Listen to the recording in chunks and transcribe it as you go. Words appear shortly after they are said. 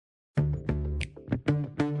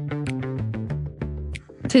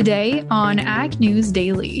Today on Ag News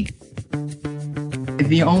Daily.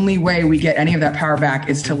 The only way we get any of that power back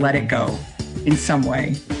is to let it go in some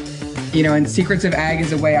way. And Secrets of Ag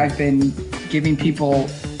is a way I've been giving people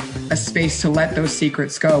a space to let those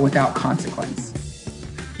secrets go without consequence.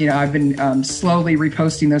 I've been slowly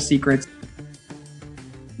reposting those secrets.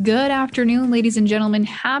 Good afternoon, ladies and gentlemen.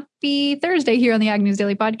 Happy Thursday here on the Ag News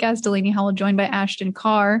Daily podcast. Delaney Howell joined by Ashton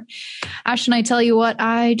Carr. Ashton, I tell you what,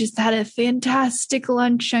 I just had a fantastic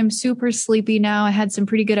lunch. I'm super sleepy now. I had some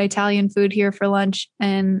pretty good Italian food here for lunch,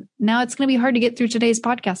 and now it's going to be hard to get through today's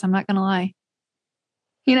podcast. I'm not going to lie.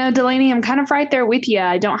 Delaney, I'm kind of right there with you.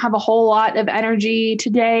 I don't have a whole lot of energy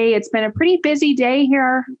today. It's been a pretty busy day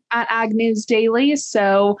here at Ag News Daily,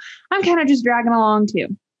 so I'm kind of just dragging along too.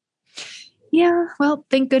 Yeah, well,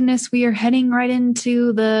 thank goodness we are heading right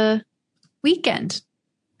into the weekend.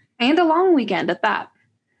 And a long weekend at that.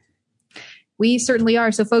 We certainly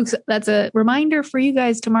are. So, folks, that's a reminder for you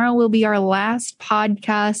guys. Tomorrow will be our last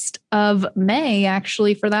podcast of May,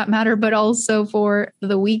 actually, for that matter, but also for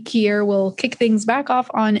the week here. We'll kick things back off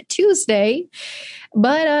on Tuesday.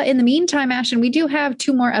 But in the meantime, Ashton, we do have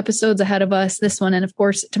 2 more episodes ahead of us, this one and, of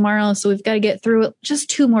course, tomorrow. So we've got to get through just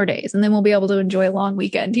 2 more days, and then we'll be able to enjoy a long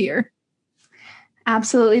weekend here.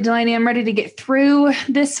 Absolutely, Delaney. I'm ready to get through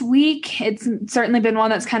this week. It's certainly been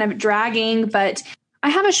one that's kind of dragging, but I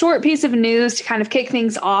have a short piece of news to kind of kick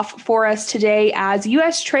things off for us today, as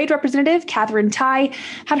U.S. Trade Representative Katherine Tai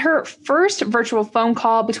had her first virtual phone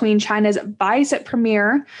call between China's Vice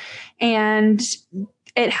Premier, and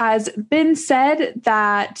it has been said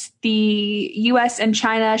that the U.S. and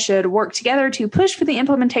China should work together to push for the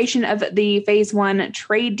implementation of the Phase 1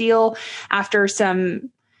 trade deal after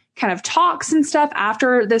some kind of talks and stuff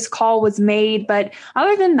after this call was made. But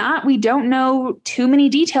other than that, we don't know too many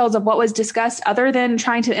details of what was discussed other than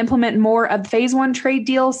trying to implement more of the Phase 1 trade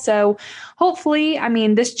deal. So hopefully,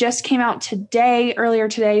 this just came out earlier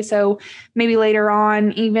today. So maybe later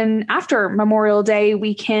on, even after Memorial Day,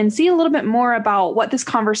 we can see a little bit more about what this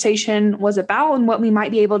conversation was about and what we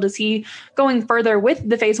might be able to see going further with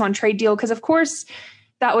the Phase 1 trade deal. Because of course,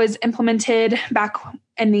 that was implemented back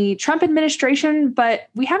in the Trump administration, but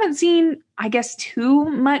we haven't seen, too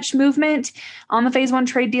much movement on the Phase 1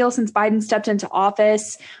 trade deal since Biden stepped into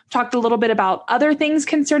office. We talked a little bit about other things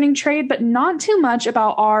concerning trade, but not too much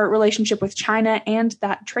about our relationship with China and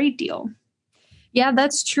that trade deal. Yeah,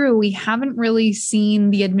 that's true. We haven't really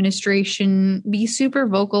seen the administration be super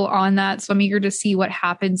vocal on that, so I'm eager to see what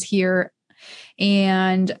happens here.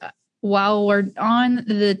 And while we're on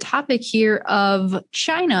the topic here of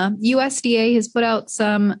China, USDA has put out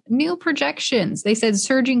some new projections. They said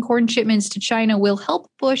surging corn shipments to China will help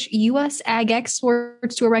push U.S. ag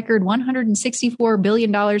exports to a record $164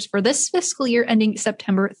 billion for this fiscal year ending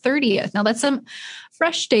September 30th. Now, that's some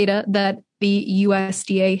fresh data that the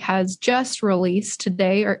USDA has just released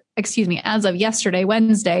as of yesterday,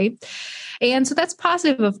 Wednesday. And so that's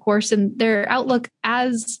positive, of course, and their outlook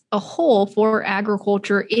as a whole for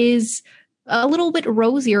agriculture is a little bit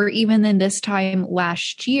rosier even than this time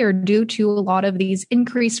last year due to a lot of these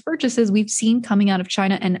increased purchases we've seen coming out of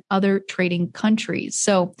China and other trading countries.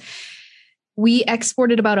 So we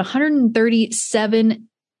exported about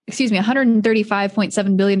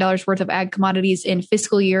 $135.7 billion worth of ag commodities in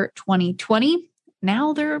fiscal year 2020.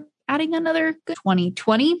 Now they're adding another good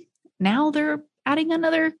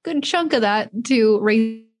good chunk of that to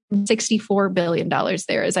raise $64 billion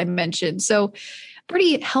there, as I mentioned. So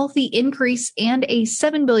pretty healthy increase and a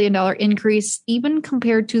 $7 billion increase even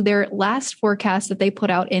compared to their last forecast that they put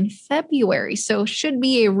out in February. So should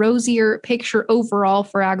be a rosier picture overall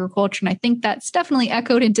for agriculture. And I think that's definitely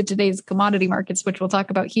echoed into today's commodity markets, which we'll talk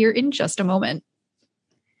about here in just a moment.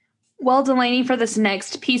 Well, Delaney, for this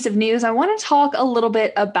next piece of news, I want to talk a little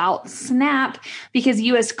bit about SNAP because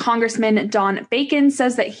U.S. Congressman Don Bacon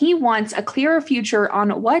says that he wants a clearer future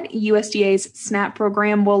on what USDA's SNAP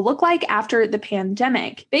program will look like after the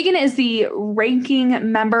pandemic. Bacon is the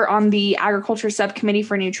ranking member on the Agriculture Subcommittee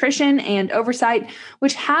for Nutrition and Oversight,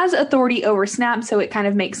 which has authority over SNAP, so it kind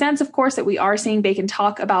of makes sense, of course, that we are seeing Bacon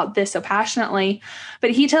talk about this so passionately. But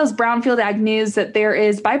he tells Brownfield Ag News that there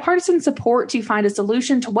is bipartisan support to find a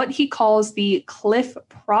solution to what he calls the cliff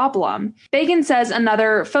problem. Bacon says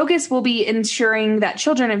another focus will be ensuring that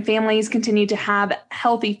children and families continue to have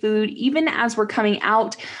healthy food even as we're coming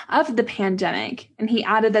out of the pandemic. And he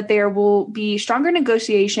added that there will be stronger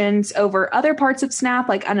negotiations over other parts of SNAP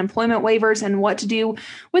like unemployment waivers and what to do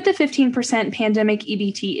with the 15% pandemic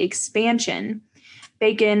EBT expansion.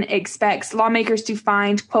 Bacon expects lawmakers to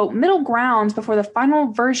find, quote, middle grounds before the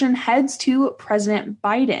final version heads to President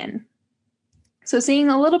Biden. So seeing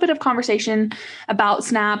a little bit of conversation about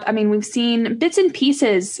SNAP. I mean, we've seen bits and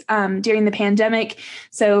pieces during the pandemic.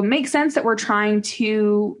 So it makes sense that we're trying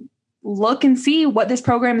to look and see what this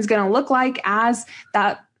program is going to look like as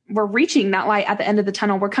that we're reaching that light at the end of the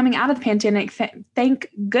tunnel. We're coming out of the pandemic. Thank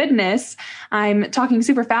goodness. I'm talking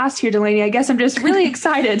super fast here, Delaney. I guess I'm just really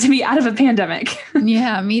excited to be out of a pandemic.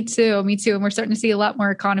 Yeah, me too. Me too. And we're starting to see a lot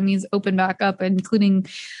more economies open back up, including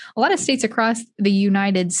a lot of states across the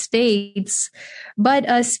United States.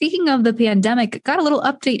 But speaking of the pandemic, got a little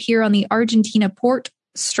update here on the Argentina port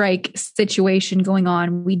strike situation going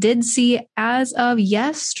on. We did see, as of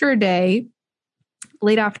yesterday,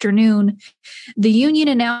 late afternoon, the union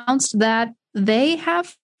announced that they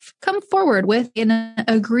have come forward with an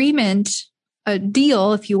agreement, a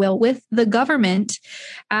deal, if you will, with the government,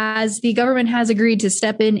 as the government has agreed to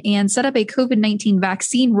step in and set up a COVID-19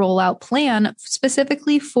 vaccine rollout plan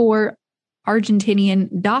specifically for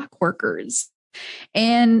Argentinian dock workers.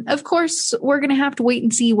 And of course, we're going to have to wait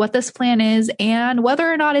and see what this plan is and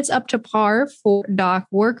whether or not it's up to par for dock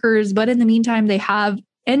workers. But in the meantime, they have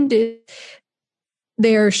ended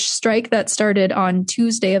their strike that started on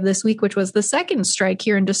Tuesday of this week, which was the second strike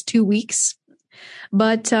here in just 2 weeks.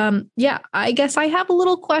 But yeah, I guess I have a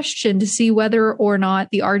little question to see whether or not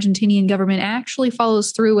the Argentinian government actually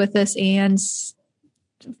follows through with this and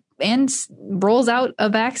rolls out a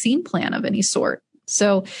vaccine plan of any sort.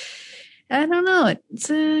 So I don't know. It's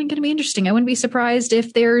going to be interesting. I wouldn't be surprised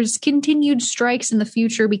if there's continued strikes in the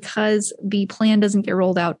future because the plan doesn't get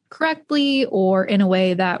rolled out correctly or in a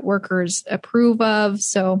way that workers approve of.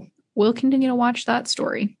 So we'll continue to watch that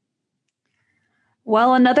story.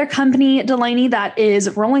 Well, another company, Delaney, that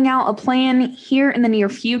is rolling out a plan here in the near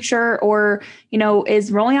future or, is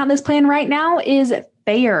rolling out this plan right now is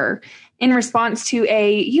Bayer. In response to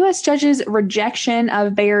a U.S. judge's rejection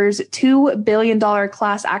of Bayer's $2 billion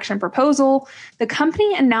class action proposal, the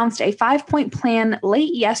company announced a 5-point plan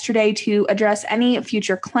late yesterday to address any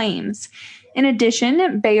future claims. In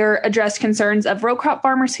addition, Bayer addressed concerns of row crop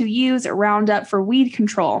farmers who use Roundup for weed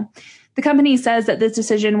control. The company says that this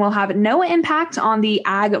decision will have no impact on the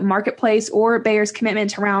ag marketplace or Bayer's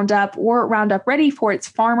commitment to Roundup or Roundup Ready for its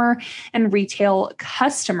farmer and retail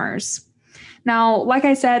customers. Now, like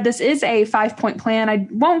I said, this is a 5-point plan. I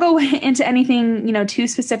won't go into anything, too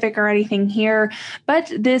specific or anything here,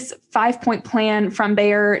 but this 5-point plan from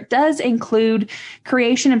Bayer does include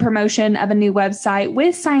creation and promotion of a new website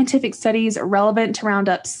with scientific studies relevant to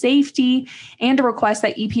Roundup safety and a request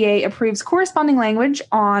that EPA approves corresponding language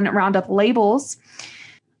on Roundup labels.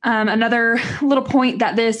 Another little point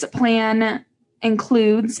that this plan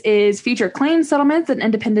includes is future claim settlements and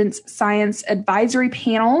independent science advisory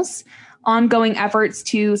panels. Ongoing efforts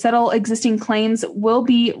to settle existing claims will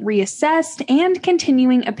be reassessed and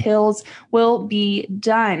continuing appeals will be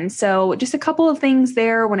done. So just a couple of things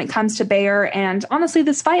there when it comes to Bayer. And honestly,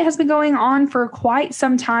 this fight has been going on for quite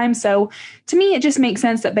some time. So to me, it just makes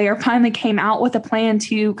sense that Bayer finally came out with a plan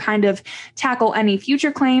to kind of tackle any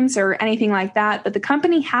future claims or anything like that. But the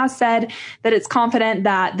company has said that it's confident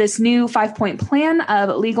that this new 5-point plan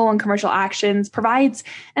of legal and commercial actions provides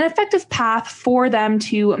an effective path for them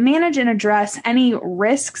to manage and address any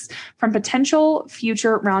risks from potential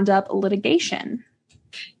future Roundup litigation.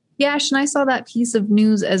 Yeah, and I saw that piece of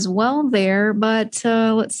news as well there. But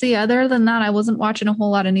let's see. Other than that, I wasn't watching a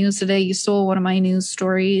whole lot of news today. You stole one of my news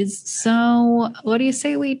stories. So what do you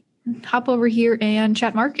say we hop over here and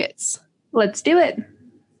chat markets? Let's do it.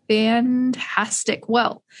 Fantastic.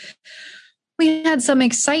 Well, we had some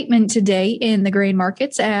excitement today in the grain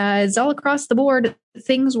markets as all across the board,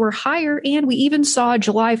 things were higher, and we even saw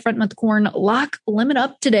July front month corn lock limit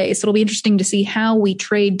up today. So it'll be interesting to see how we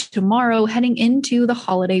trade tomorrow heading into the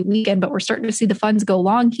holiday weekend. But we're starting to see the funds go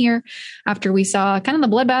long here after we saw kind of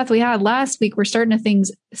the bloodbath we had last week. We're starting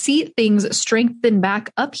to see things strengthen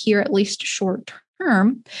back up here, at least short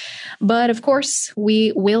term. But of course,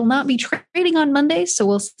 we will not be trading on Monday, so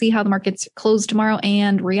we'll see how the markets close tomorrow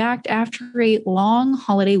and react after a long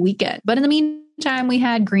holiday weekend. But in the meantime, we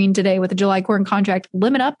had green today with the July corn contract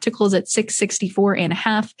limit up to close at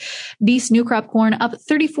 664.5. Beast new crop corn up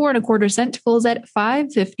 34.25 cents to close at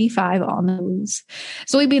 555 on the loose.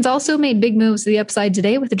 Soybeans also made big moves to the upside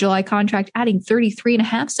today with the July contract adding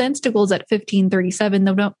 33.5 cents to close at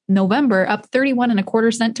 1537. November up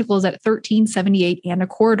 31.25 cents to close at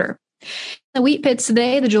 1378.25. The wheat pits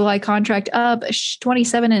today, the July contract up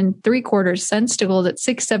 27.75 cents to close at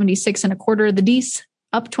 676.25. The Dees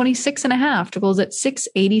up 26.5 to close at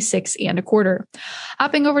 686.25.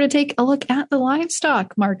 Hopping over to take a look at the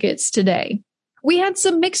livestock markets today. We had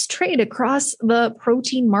some mixed trade across the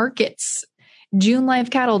protein markets. June live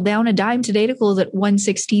cattle down a dime today to close at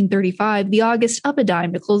 116.35. The August up a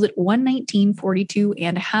dime to close at 119.42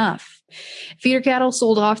 and a half. Feeder cattle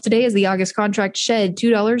sold off today as the August contract shed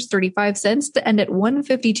 $2.35 to end at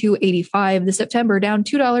 152.85. The September down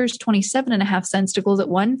 $2.27.5 to close at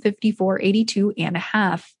 154.82 and a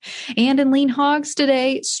half. And in lean hogs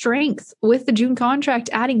today, strength with the June contract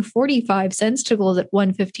adding 45 cents to close at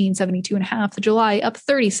 115.72 and a half. The July up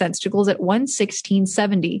 30 cents to close at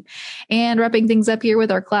 116.70. And wrapping things up here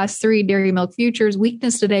with our class 3 dairy milk futures,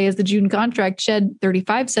 weakness today as the June contract shed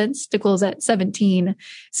 35 cents to close at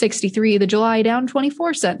 17.63. The July down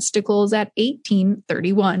 24 cents to close at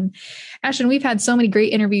 18.31. Ashton, we've had so many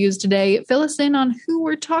great interviews today. Fill us in on who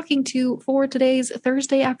we're talking to for today's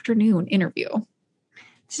Thursday afternoon interview.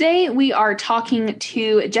 Today we are talking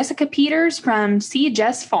to Jessica Peters from See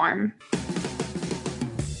Jess Farm.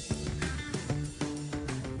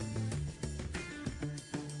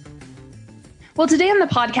 Well, today on the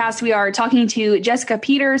podcast, we are talking to Jessica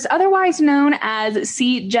Peters, otherwise known as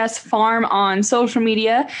See Jess Farm on social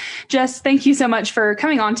media. Jess, thank you so much for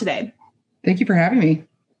coming on today. Thank you for having me.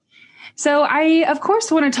 So I, of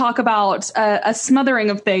course, want to talk about a smothering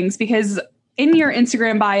of things because in your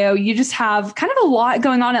Instagram bio, you just have kind of a lot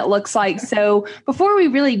going on, it looks like. So before we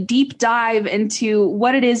really deep dive into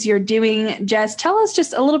what it is you're doing, Jess, tell us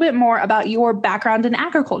just a little bit more about your background in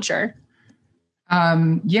agriculture. So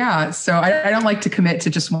I don't like to commit to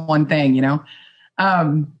just one thing, you know.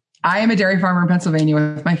 I am a dairy farmer in Pennsylvania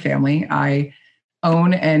with my family. I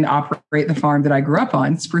own and operate the farm that I grew up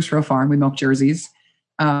on, Spruce Row Farm. We milk jerseys.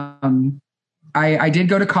 I did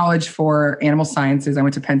go to college for animal sciences. I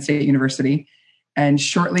went to Penn State University. And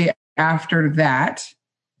shortly after that,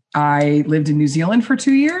 I lived in New Zealand for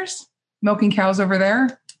 2 years, milking cows over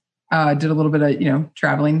there. Did a little bit of,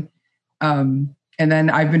 traveling. And then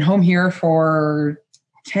I've been home here for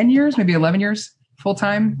 10 years, maybe 11 years, full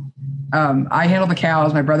time. I handle the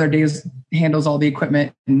cows. My brother handles all the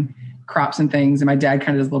equipment and crops and things. And my dad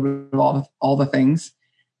kind of does a little bit of all the things.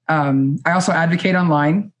 I also advocate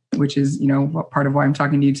online, which is, part of why I'm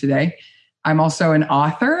talking to you today. I'm also an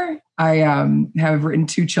author. I have written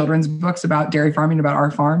 2 children's books about dairy farming, about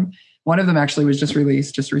our farm. One of them actually was just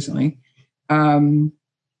released just recently. And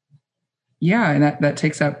that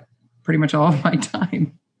takes up pretty much all of my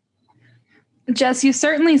time. Jess, you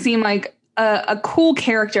certainly seem like a cool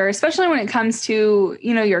character, especially when it comes to,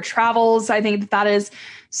 your travels. I think that is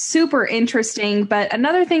super interesting. But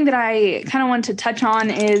another thing that I kind of want to touch on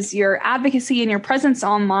is your advocacy and your presence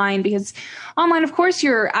online, because online, of course,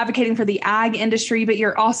 you're advocating for the ag industry, but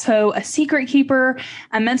you're also a secret keeper,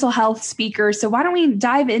 a mental health speaker. So why don't we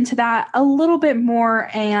dive into that a little bit more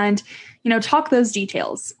and, talk those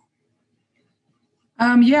details?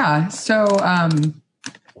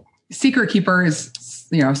 Secret keeper is,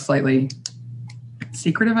 slightly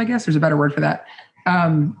secretive, I guess. There's a better word for that.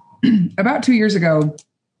 About 2 years ago,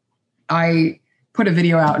 I put a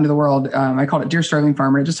video out into the world. I called it Dear Struggling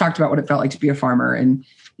Farmer. It just talked about what it felt like to be a farmer. And,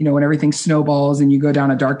 when everything snowballs and you go down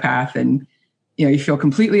a dark path and, you feel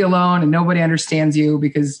completely alone and nobody understands you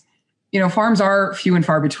because, farms are few and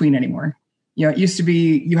far between anymore. It used to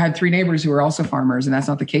be you had 3 neighbors who were also farmers, and that's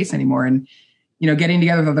not the case anymore. And, getting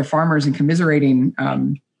together with other farmers and commiserating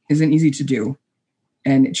isn't easy to do.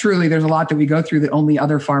 And truly, there's a lot that we go through that only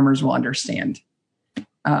other farmers will understand.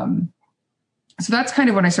 So that's kind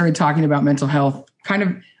of when I started talking about mental health.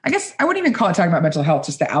 I guess I wouldn't even call it talking about mental health,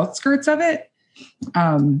 just the outskirts of it.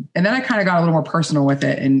 And then I kind of got a little more personal with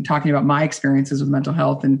it and talking about my experiences with mental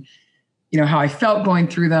health and, how I felt going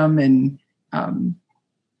through them. And,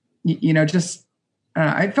 it just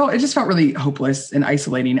felt really hopeless and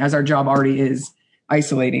isolating, as our job already is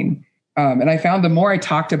isolating. And I found the more I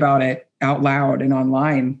talked about it out loud and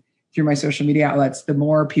online through my social media outlets, the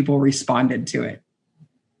more people responded to it.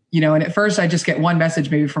 And at first I just get one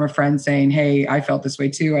message maybe from a friend saying, hey, I felt this way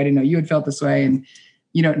too. I didn't know you had felt this way. And,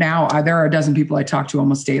 now there are a dozen people I talk to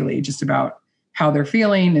almost daily just about how they're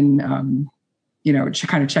feeling and,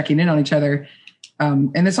 kind of checking in on each other.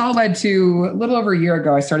 And this all led to a little over a year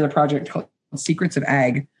ago, I started a project called Secrets of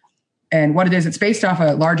Ag. And what it is, it's based off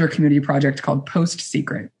a larger community project called Post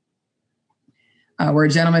Secret, where a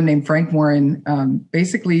gentleman named Frank Warren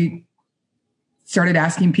basically started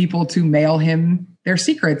asking people to mail him their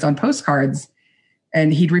secrets on postcards.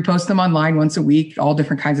 And he'd repost them online once a week, all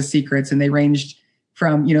different kinds of secrets. And they ranged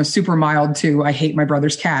from, super mild to I hate my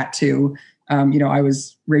brother's cat to, I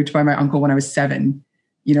was raped by my uncle when I was 7.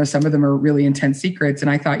 Some of them are really intense secrets.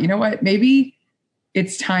 And I thought, what, maybe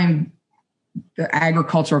it's time the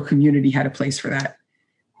agricultural community had a place for that.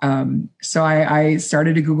 So I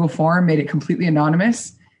started a Google form, made it completely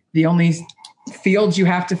anonymous. The only fields you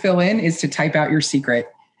have to fill in is to type out your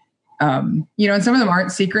secret. And some of them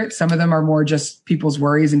aren't secret. Some of them are more just people's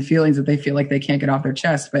worries and feelings that they feel like they can't get off their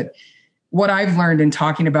chest. But what I've learned in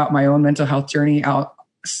talking about my own mental health journey out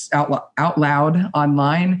loud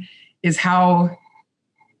online is how,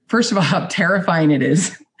 first of all, how terrifying it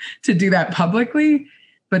is to do that publicly,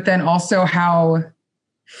 but then also how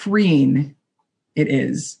freeing it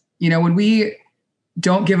is. When we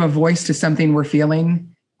don't give a voice to something we're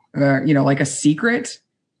feeling, like a secret,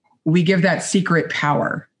 we give that secret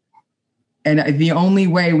power. And the only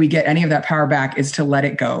way we get any of that power back is to let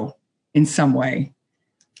it go in some way.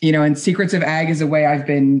 And Secrets of Ag is a way I've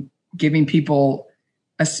been giving people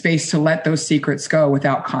a space to let those secrets go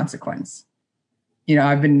without consequence.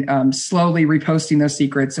 I've been slowly reposting those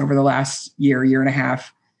secrets over the last year and a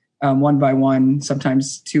half, one by one,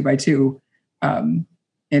 sometimes two by two. And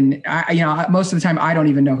most of the time I don't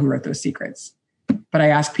even know who wrote those secrets, but I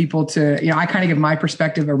ask people to, I kind of give my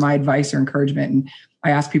perspective or my advice or encouragement. And I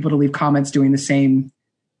ask people to leave comments doing the same,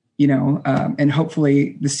 and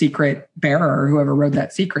hopefully the secret bearer, whoever wrote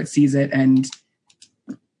that secret, sees it and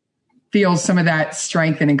feels some of that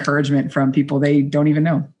strength and encouragement from people they don't even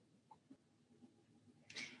know.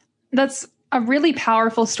 That's a really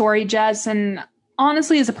powerful story, Jess. And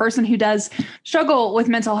honestly, as a person who does struggle with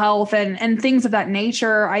mental health and things of that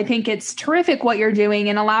nature, I think it's terrific what you're doing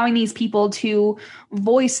and allowing these people to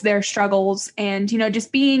voice their struggles and,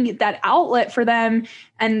 just being that outlet for them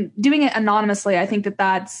and doing it anonymously. I think that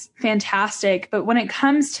that's fantastic. But when it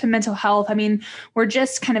comes to mental health, we're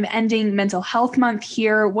just kind of ending Mental Health Month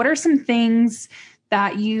here. What are some things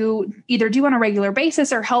that you either do on a regular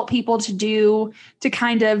basis or help people to do to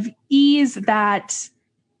kind of ease that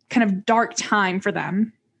kind of dark time for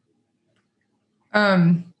them?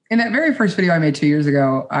 In that very first video I made 2 years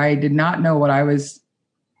ago, I did not know what I was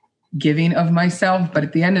giving of myself, but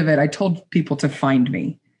at the end of it, I told people to find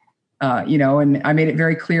me, and I made it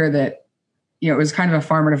very clear that, it was kind of a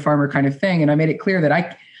farmer to farmer kind of thing. And I made it clear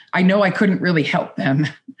that I know I couldn't really help them.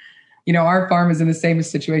 Our farm is in the same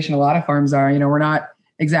situation a lot of farms are. We're not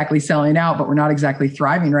exactly selling out, but we're not exactly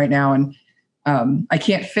thriving right now. And I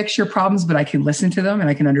can't fix your problems, but I can listen to them and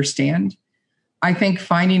I can understand. I think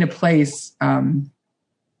finding a place, and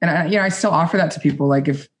I still offer that to people. Like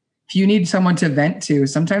if you need someone to vent to,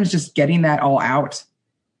 sometimes just getting that all out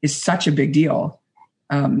is such a big deal.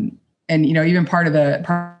 And even part of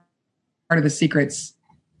the Secrets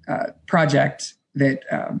project that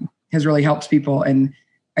has really helped people, and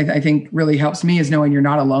I think really helps me, is knowing you're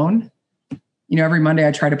not alone. Every Monday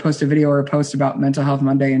I try to post a video or a post about Mental Health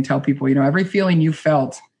Monday and tell people, every feeling you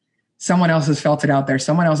felt, someone else has felt it out there.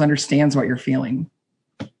 Someone else understands what you're feeling.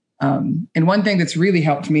 And one thing that's really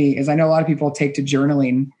helped me is I know a lot of people take to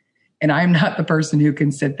journaling, and I'm not the person who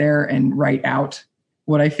can sit there and write out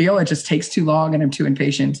what I feel. It just takes too long and I'm too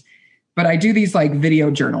impatient. But I do these like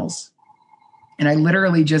video journals, and I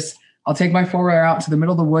literally I'll take my 4-wheeler out to the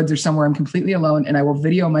middle of the woods or somewhere I'm completely alone, and I will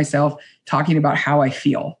video myself talking about how I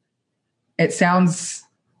feel. It sounds,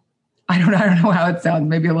 I don't know how it sounds,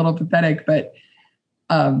 maybe a little pathetic, but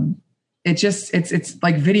it's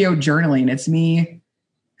like video journaling. It's me,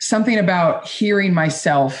 something about hearing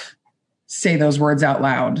myself say those words out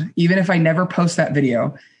loud, even if I never post that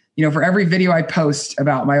video. For every video I post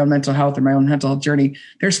about my own mental health or my own mental health journey,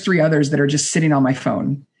 there's 3 others that are just sitting on my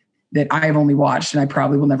phone that I've only watched and I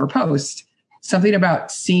probably will never post. Something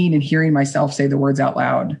about seeing and hearing myself say the words out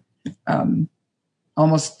loud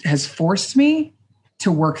almost has forced me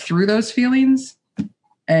to work through those feelings.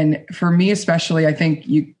 And for me especially, I think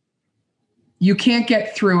you can't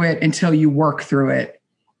get through it until you work through it.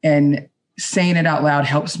 And saying it out loud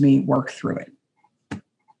helps me work through it.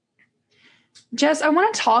 Jess, I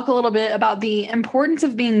want to talk a little bit about the importance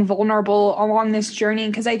of being vulnerable along this journey,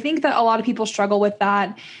 because I think that a lot of people struggle with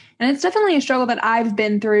that. And it's definitely a struggle that I've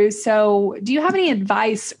been through. So do you have any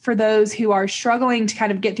advice for those who are struggling to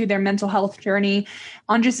kind of get through their mental health journey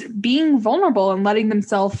on just being vulnerable and letting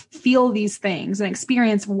themselves feel these things and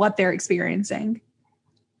experience what they're experiencing?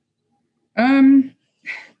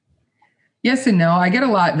 Yes and no. I get a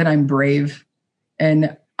lot that I'm brave.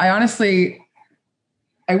 And I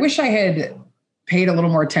wish I had paid a little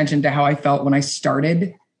more attention to how I felt when I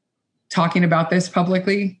started talking about this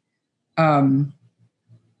publicly.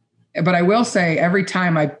 But I will say every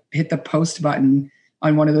time I hit the post button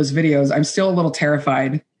on one of those videos, I'm still a little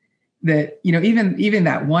terrified that, even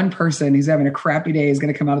that one person who's having a crappy day is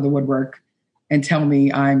going to come out of the woodwork and tell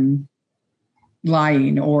me I'm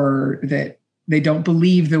lying or that they don't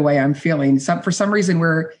believe the way I'm feeling. For some reason,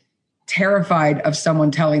 we're terrified of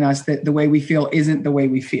someone telling us that the way we feel isn't the way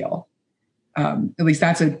we feel. At least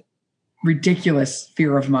that's a ridiculous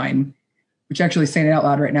fear of mine. which actually saying it out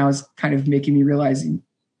loud right now is kind of making me realize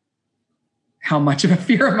how much of a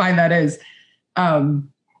fear of mine that is.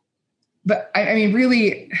 But I mean,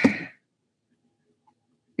 really,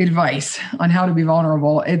 advice on how to be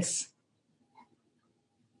vulnerable.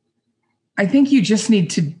 I think you just need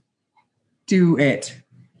to do it.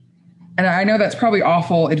 And I know that's probably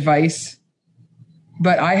awful advice,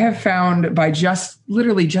 but I have found by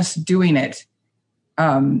literally just doing it,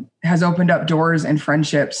 has opened up doors and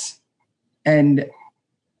friendships and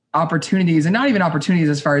opportunities, and not even opportunities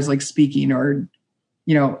as far as like speaking or,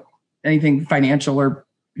 anything financial or,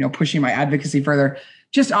 pushing my advocacy further,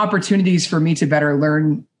 just opportunities for me to better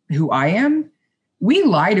learn who I am. We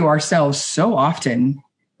lie to ourselves so often.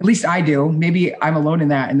 At least I do. Maybe I'm alone in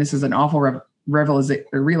that. And this is an awful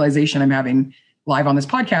realization I'm having live on this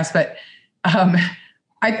podcast. But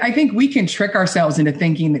I think we can trick ourselves into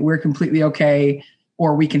thinking that we're completely okay,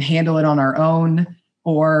 or we can handle it on our own,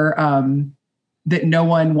 or that no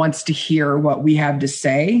one wants to hear what we have to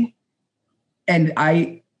say. And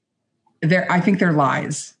I think they're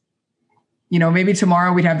lies. Maybe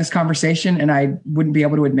tomorrow we'd have this conversation and I wouldn't be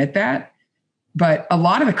able to admit that. But a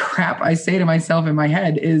lot of the crap I say to myself in my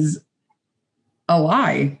head is a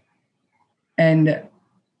lie. And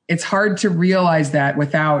it's hard to realize that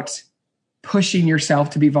without pushing yourself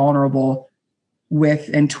to be vulnerable with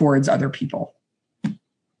and towards other people.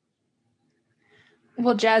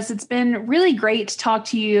 Well, Jess, it's been really great to talk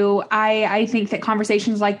to you. I think that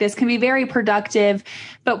conversations like this can be very productive.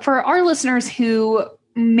 But for our listeners who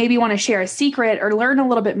maybe want to share a secret or learn a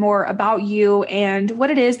little bit more about you and what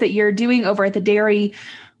it is that you're doing over at the dairy,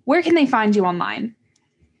 where can they find you online?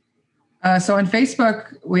 So on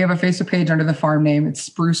Facebook, we have a Facebook page under the farm name. It's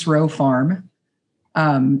Spruce Row Farm.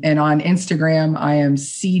 And on Instagram, I am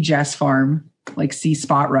C Jess Farm, like C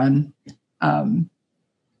Spot Run.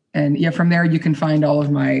 And yeah, from there you can find all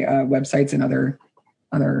of my websites and other.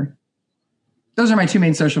 Those are my two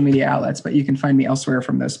main social media outlets, but you can find me elsewhere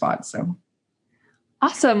from those spots. So.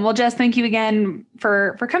 Awesome. Well, Jess, thank you again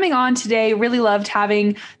for coming on today. Really loved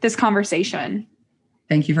having this conversation.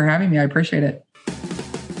 Thank you for having me. I appreciate it.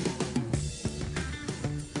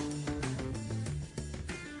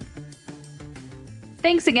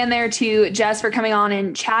 Thanks again there to Jess for coming on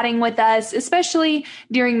and chatting with us, especially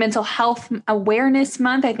during Mental Health Awareness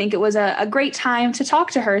Month. I think it was a great time to talk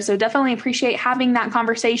to her. So definitely appreciate having that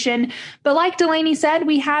conversation. But like Delaney said,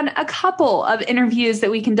 we had a couple of interviews that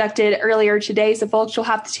we conducted earlier today. So folks, you'll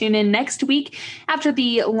have to tune in next week after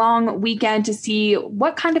the long weekend to see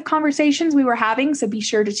what kind of conversations we were having. So be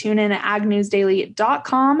sure to tune in at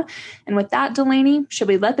agnewsdaily.com. And with that, Delaney, should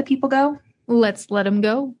we let the people go? Let's let them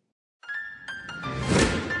go.